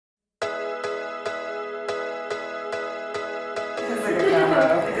I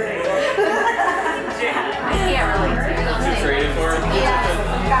can't relate to it. You traded for him?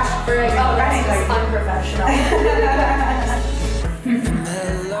 Yeah. We're like, oh, that's unprofessional.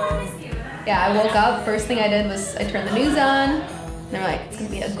 Yeah, I woke up, first thing I did was I turned the news on, and they're like, it's gonna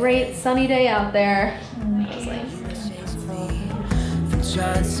be a great sunny day out there. I was like,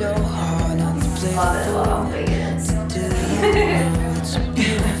 trying so hard not to play love Vegas. it's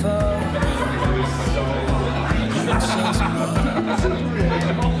beautiful.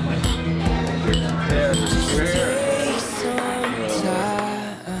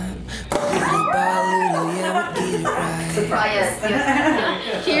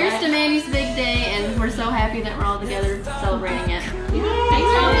 Cheers to Mandy's big day, and we're so happy that we're all together celebrating it. Thanks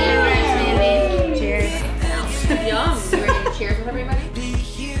for all the advice, Mandy. Cheers. Yum. You ready to cheers with everybody?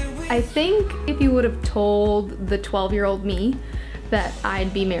 I think if you would have told the 12-year-old me that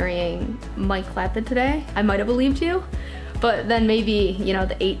I'd be marrying Mike Flathead today, I might have believed you. But then maybe, you know,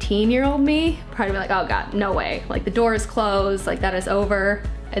 the 18-year-old me probably be like, oh God, no way. Like the door is closed, like that is over.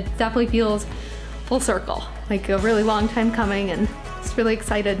 It definitely feels full circle, like a really long time coming, and just really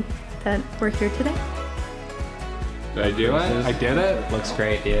excited that we're here today. Did I do it? I did it? Looks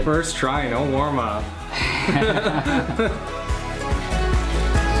great, dude. First try, no warm up. There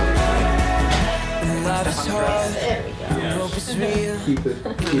we go. Keep it.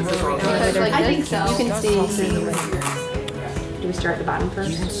 I think so. You can see. Do we start at the bottom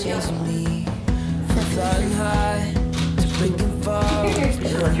first?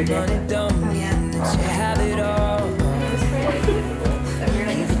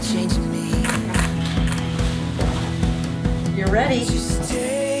 You're ready. Just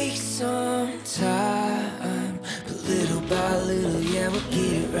take some time, but little by little, yeah, we'll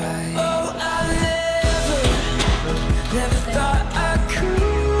get it right. Oh, I never thought I could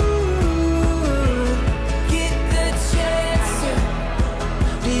get the chance to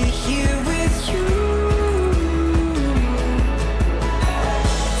be here with you.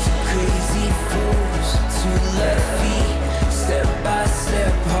 So crazy fools to left feet, step by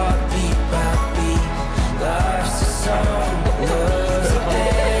step, heartbeat by beat. Life's a song, love's a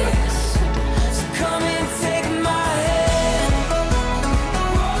dance. So come and take my hand.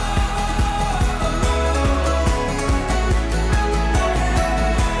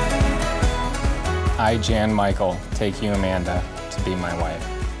 I, Jan Michael, take you, Amanda, to be my wife.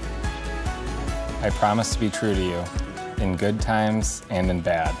 I promise to be true to you, in good times and in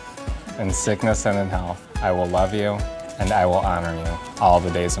bad, in sickness and in health. I will love you, and I will honor you all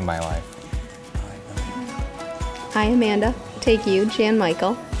the days of my life. I, Amanda, take you, Jan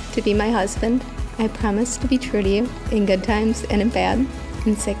Michael, to be my husband. I promise to be true to you, in good times and in bad,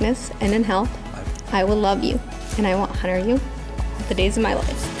 in sickness and in health. I will love you, and I will honor you all the days of my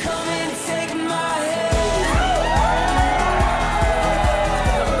life. Come and take my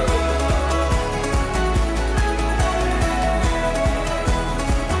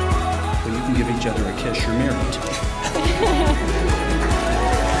Well, you can give each other a kiss, you're married.